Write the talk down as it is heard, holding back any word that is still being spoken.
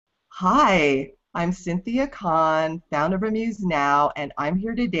Hi, I'm Cynthia Kahn, founder of Amuse Now, and I'm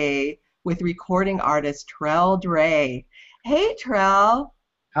here today with recording artist Trell Dre. Hey, Trell.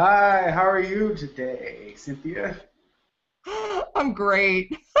 Hi, how are you today, Cynthia? I'm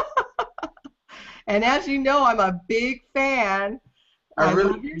great. And as you know, I'm a big fan. I I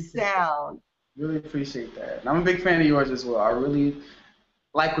really love your appreciate that. sound. Really appreciate that. And I'm a big fan of yours as well. I really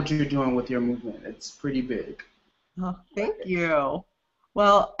like what you're doing with your movement. It's pretty big. Oh, I like thank it. you.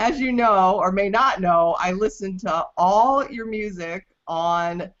 Well, as you know, or may not know, I listen to all your music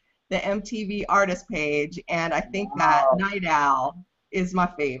on the MTV artist page, and I think that Wow. Night Owl is my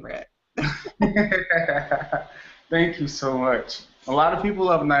favorite. Thank you so much. A lot of people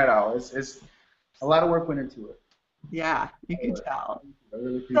love Night Owl. It's a lot of work went into it. Yeah, you I can love it. tell. I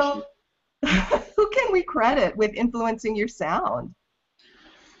really appreciate So, it. who can we credit with influencing your sound?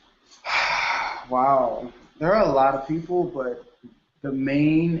 Wow. There are a lot of people, but the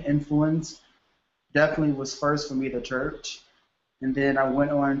main influence definitely was first for me the church. And then I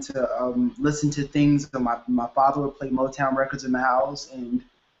went on to listen to things. So my father would play Motown records in the house, and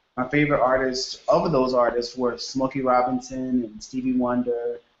my favorite artists of those artists were Smokey Robinson and Stevie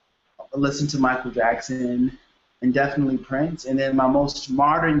Wonder. I listened to Michael Jackson and definitely Prince. And then my most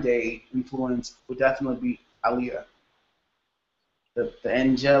modern day influence would definitely be Aaliyah, the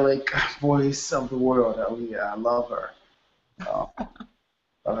angelic voice of the world. Aaliyah, I love her. Oh,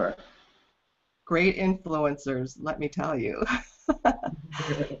 love her. Great influencers, let me tell you.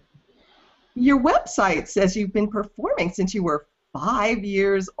 Your website says you've been performing since you were 5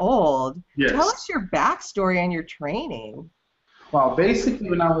 years old. Tell Yes. us your backstory and your training. Well, basically,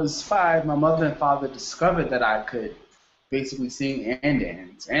 when I was 5, my mother and father discovered that I could basically sing and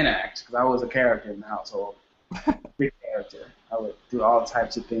dance and act because I was a character in the household, big character. I would do all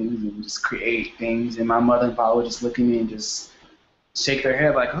types of things and just create things, and my mother and father would just look at me and just shake their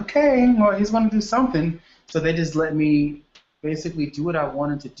head like, okay, well, he's going to do something. So they just let me basically do what I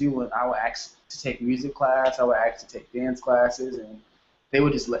wanted to do, and I would ask to take music class, I would ask to take dance classes, and they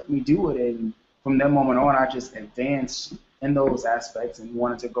would just let me do it. And from that moment on, I just advanced in those aspects and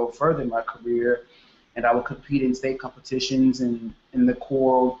wanted to go further in my career. And I would compete in state competitions and in the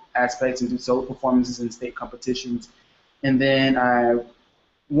choral aspects and do solo performances in state competitions. And then I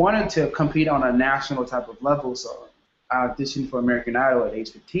wanted to compete on a national type of level, so I auditioned for American Idol at age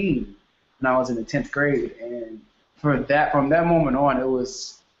 15 when I was in the 10th grade, and from that moment on, it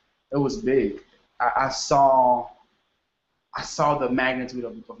was big. I saw the magnitude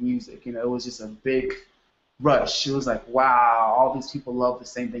of music. It was just a big rush. It was like, wow, all these people love the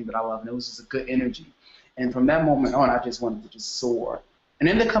same thing that I love, and it was just a good energy. And from that moment on, I just wanted to just soar. And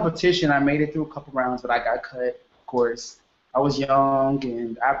in the competition, I made it through a couple rounds, but I got cut, of course. I was young,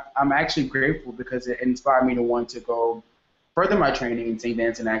 and I'm actually grateful because it inspired me to want to go further my training in sing,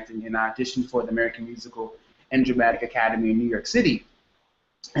 dance, and acting. And I auditioned for the American Musical and Dramatic Academy in New York City.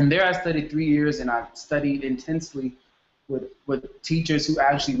 And there I studied 3 years, and I studied intensely with teachers who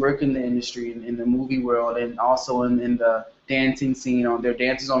actually work in the industry, in the movie world, and also in the dancing scene. On their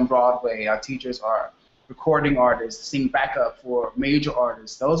dancers on Broadway, our teachers are recording artists, sing backup for major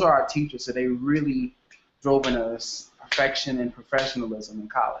artists. Those are our teachers, so they really drove in us perfection and professionalism in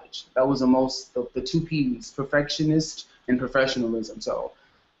college. That was the two P's, perfectionist and professionalism. So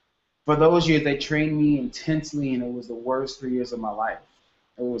for those years, they trained me intensely, and it was the worst 3 years of my life.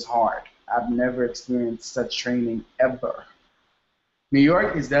 It was hard. I've never experienced such training ever. New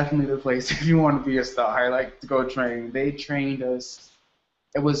York is definitely the place if you want to be a star. I like to go train. They trained us.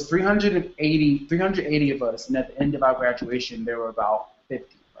 It was 380 of us, and at the end of our graduation, there were about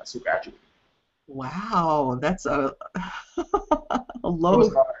 50 of us who graduated. Wow, that's a It was low.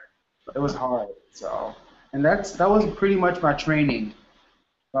 hard. It was hard. So, and that was pretty much my training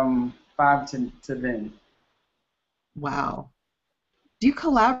from 5 to then. Wow. Do you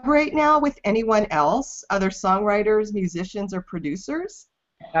collaborate now with anyone else, other songwriters, musicians, or producers?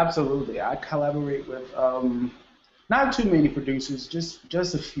 Absolutely. I collaborate with not too many producers,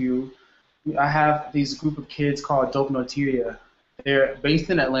 just a few. I have these group of kids called Dope Noteria. They're based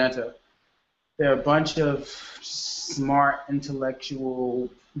in Atlanta. They're a bunch of smart, intellectual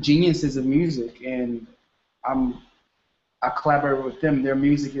geniuses of music, and I'm I collaborate with them. Their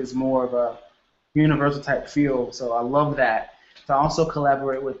music is more of a universal type feel, so I love that. So I also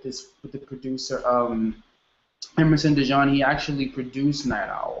collaborate with the producer Emerson Dejan. He actually produced Night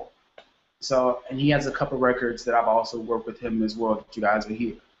Owl. So, and he has a couple records that I've also worked with him as well that you guys will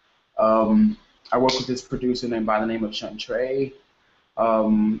hear. Um, I work with this producer named by the name of Sean Trey.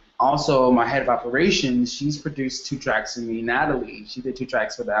 Also, my head of operations, she's produced 2 tracks for me. Natalie, she did 2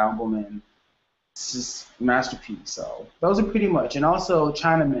 tracks for the album, and it's just a masterpiece. So those are pretty much. And also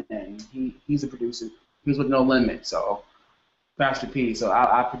Chinaman. He's a producer. He was with No Limit, so Pastor P. So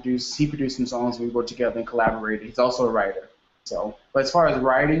I produced. He produced some songs. We worked together and collaborated. He's also a writer. So, but as far as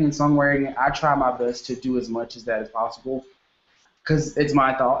writing and songwriting, I try my best to do as much as that as possible because it's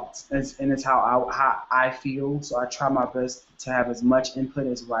my thoughts and it's how I feel. So I try my best to have as much input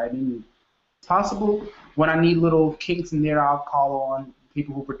as writing as possible. When I need little kinks in there, I'll call on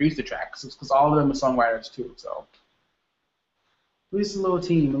people who produce the tracks because all of them are songwriters too. So we're just a little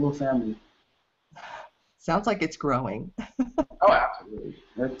team, a little family. Sounds like it's growing. Oh, absolutely.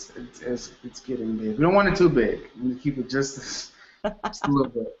 It's getting big. We don't want it too big. We keep it just a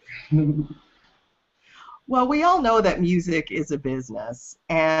little bit. Well, we all know that music is a business,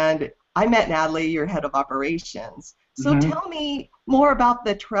 and I met Natalie, your head of operations. So tell me more about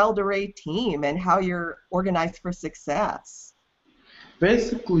the Trail de Ray team and how you're organized for success.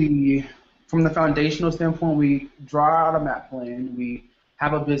 Basically, from the foundational standpoint, we draw out a map plan, we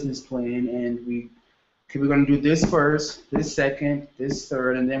have a business plan, and we're going to do this first, this second, this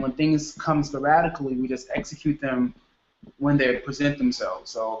third, and then when things come sporadically, we just execute them when they present themselves.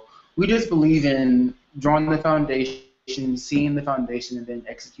 So we just believe in drawing the foundation, seeing the foundation, and then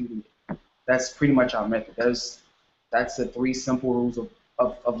executing it. That's pretty much our method. That's the three simple rules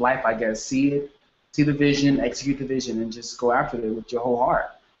of life, I guess. See the vision, execute the vision, and just go after it with your whole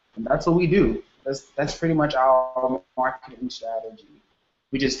heart. And that's what we do. That's pretty much our marketing strategy.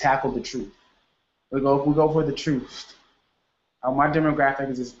 We just tackle the truth. We go for the truth. My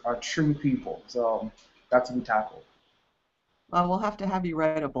demographic are true people, so that's what we tackle. Well, we'll have to have you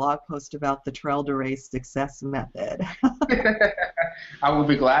write a blog post about the Trail de Ray success method. I would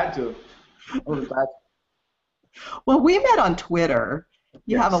be glad to. Well, we met on Twitter.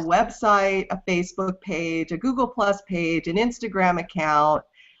 You Yes. have a website, a Facebook page, a Google Plus page, an Instagram account.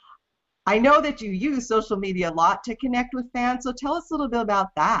 I know that you use social media a lot to connect with fans, so tell us a little bit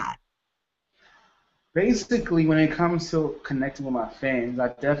about that. Basically, when it comes to connecting with my fans, I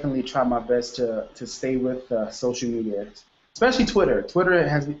definitely try my best to stay with social media, especially Twitter.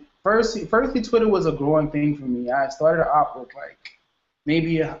 Firstly, Twitter was a growing thing for me. I started out with like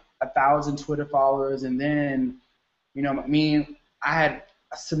maybe 1,000 Twitter followers, and then, I had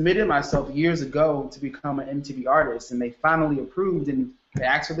submitted myself years ago to become an MTV artist, and they finally approved, and they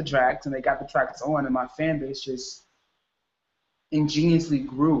asked for the tracks, and they got the tracks on, and my fan base just ingeniously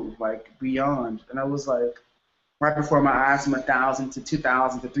grew like beyond, and I was like right before my eyes from 1,000 to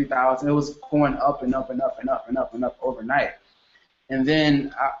 2,000 to 3,000. It was going up and up and up and up and up and up overnight. And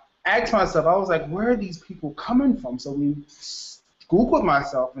then I asked myself, I was like, where are these people coming from? So we Googled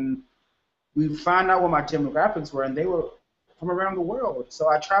myself and we found out what my demographics were, and they were from around the world. So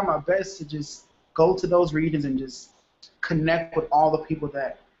I tried my best to just go to those regions and just connect with all the people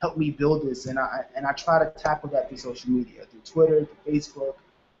that helped me build this, and I try to tackle that through social media, through Twitter, through Facebook,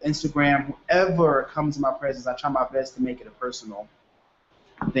 Instagram, whoever comes in my presence. I try my best to make it a personal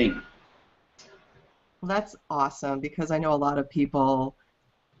thing. Well, that's awesome, because I know a lot of people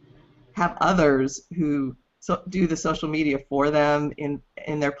have others who do the social media for them in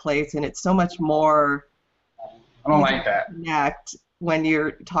their place, and it's so much more. I don't like that. Connect when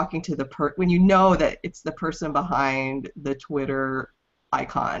you're talking to when you know that it's the person behind the Twitter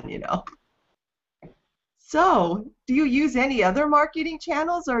icon, So, do you use any other marketing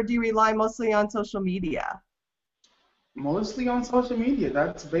channels, or do you rely mostly on social media? Mostly on social media.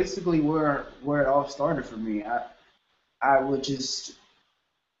 That's basically where it all started for me.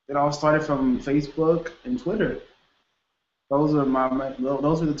 It all started from Facebook and Twitter. Those were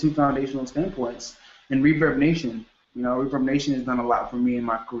the two foundational standpoints. And Reverb Nation. Reverb Nation has done a lot for me in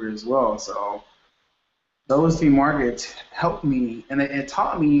my career as well. So those three markets helped me, and it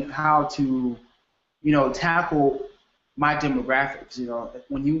taught me how to, tackle my demographics.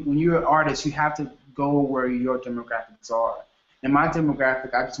 When you're an artist, you have to go where your demographics are. And my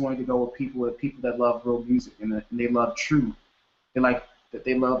demographic, I just wanted to go with people that love real music and they love truth.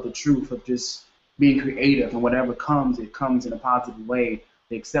 They love the truth of just being creative, and whatever comes, it comes in a positive way.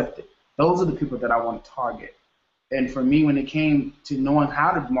 They accept it. Those are the people that I want to target. And for me, when it came to knowing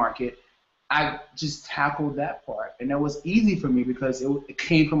how to market, I just tackled that part. And that was easy for me because it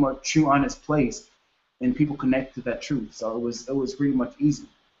came from a true, honest place, and people connect to that truth. So it was pretty much easy.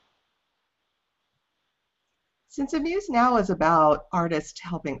 Since Amuse Now is about artists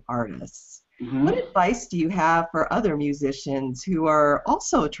helping artists, what advice do you have for other musicians who are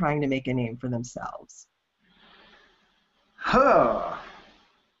also trying to make a name for themselves?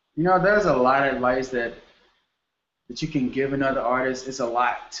 There's a lot of advice that you can give another artist. It's a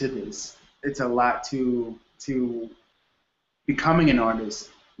lot to this. It's a lot to becoming an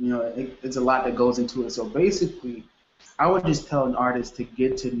artist. It's a lot that goes into it. So basically, I would just tell an artist to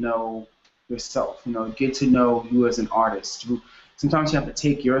get to know yourself. Get to know you as an artist. Sometimes you have to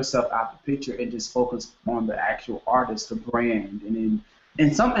take yourself out the picture and just focus on the actual artist, the brand. And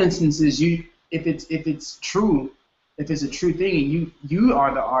in some instances, if it's true, if it's a true thing, and you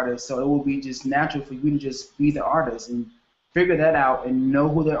are the artist, so it will be just natural for you to just be the artist and figure that out and know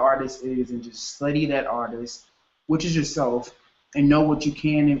who the artist is and just study that artist, which is yourself, and know what you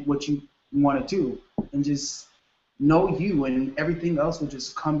can and what you want to do, and just know you, and everything else will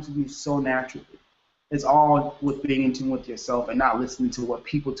just come to you so naturally. It's all with being in tune with yourself and not listening to what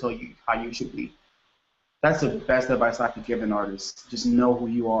people tell you how you should be. That's the best advice I could give an artist. Just know who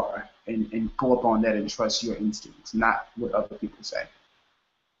you are and go up on that and trust your instincts, not what other people say.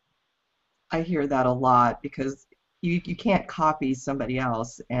 I hear that a lot because you can't copy somebody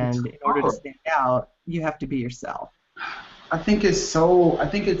else, and in order to stand out, you have to be yourself. I think it's so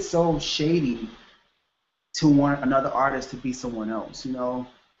shady to want another artist to be someone else. You're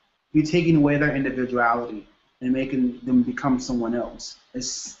taking away their individuality and making them become someone else.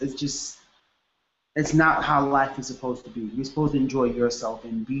 It's not how life is supposed to be. You're supposed to enjoy yourself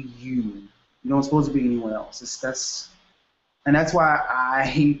and be you. You don't supposed to be anyone else. That's why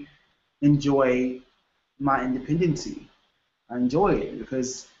I enjoy my independency. I enjoy it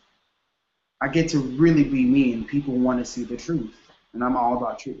because I get to really be me, and people want to see the truth, and I'm all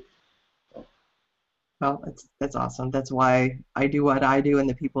about truth. So. Well, that's awesome. That's why I do what I do, and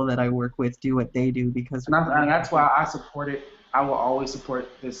the people that I work with do what they do, because. And that's why I support it. I will always support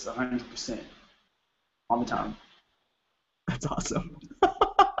this 100%, all the time. That's awesome.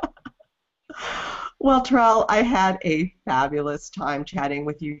 Well, Terrell, I had a fabulous time chatting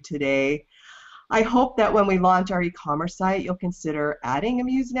with you today. I hope that when we launch our e-commerce site, you'll consider adding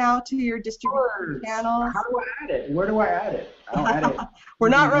AmuseNow to your distribution channels. How do I add it? Where do I add it? I don't add it. We're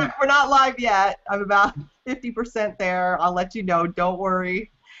not live yet. I'm about 50% there. I'll let you know. Don't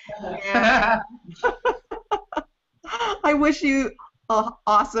worry. And I wish you an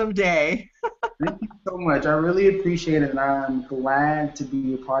awesome day. Thank you so much. I really appreciate it, and I'm glad to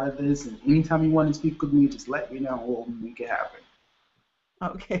be a part of this. And anytime you want to speak with me, just let me know. We'll make it happen.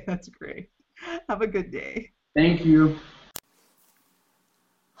 Okay, that's great. Have a good day. Thank you.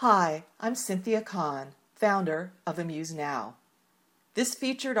 Hi, I'm Cynthia Kahn, founder of AmuseNow. This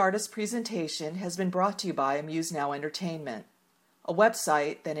featured artist presentation has been brought to you by AmuseNow Entertainment, a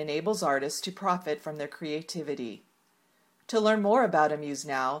website that enables artists to profit from their creativity. To learn more about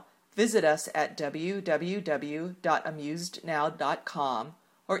AmuseNow, visit us at www.amusednow.com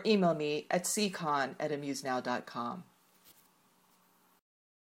or email me at ccon@amusenow.com.